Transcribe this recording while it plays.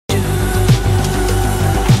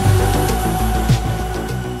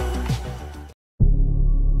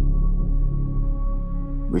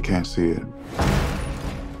We can't see it.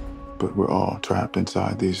 But we're all trapped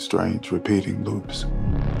inside these strange, repeating loops.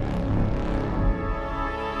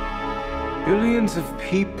 Billions of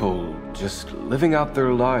people just living out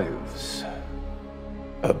their lives,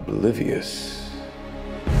 oblivious.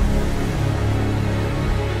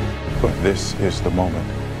 But this is the moment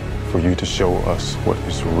for you to show us what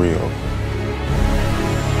is real.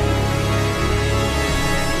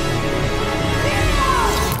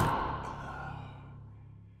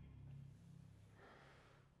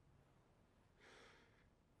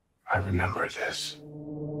 I remember this.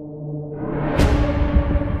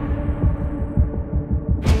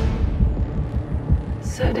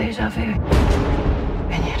 So deja vu.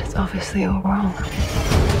 And yet it's obviously all wrong.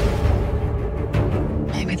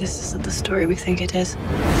 Maybe this isn't the story we think it is.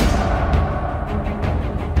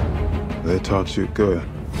 They taught you good.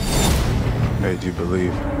 Made you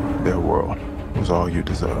believe their world was all you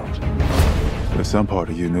deserved. But some part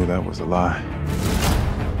of you knew that was a lie.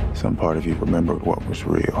 Some part of you remembered what was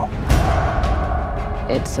real.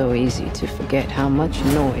 It's so easy to forget how much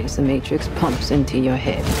noise the Matrix pumps into your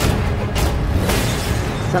head.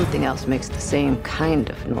 Something else makes the same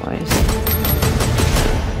kind of noise.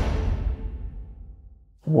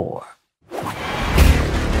 War.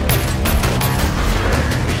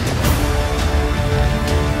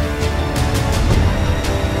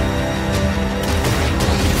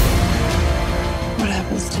 What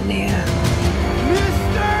happens to Nia?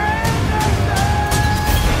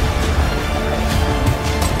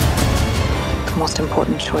 The most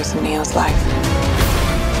important choice in Neo's life.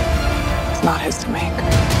 It's not his to make.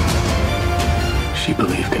 She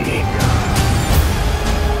believed in me.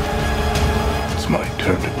 It's my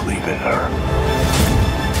turn to believe in her.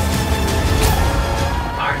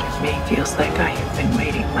 Part of me feels like I have been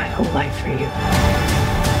waiting my whole life for you.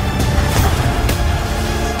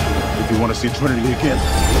 If you want to see Trinity again,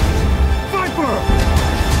 fight for her!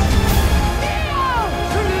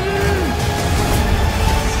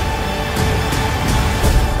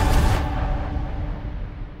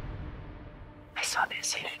 I saw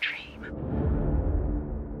this in a dream.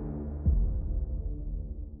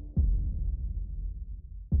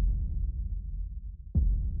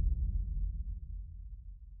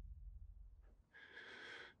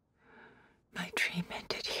 My dream ended.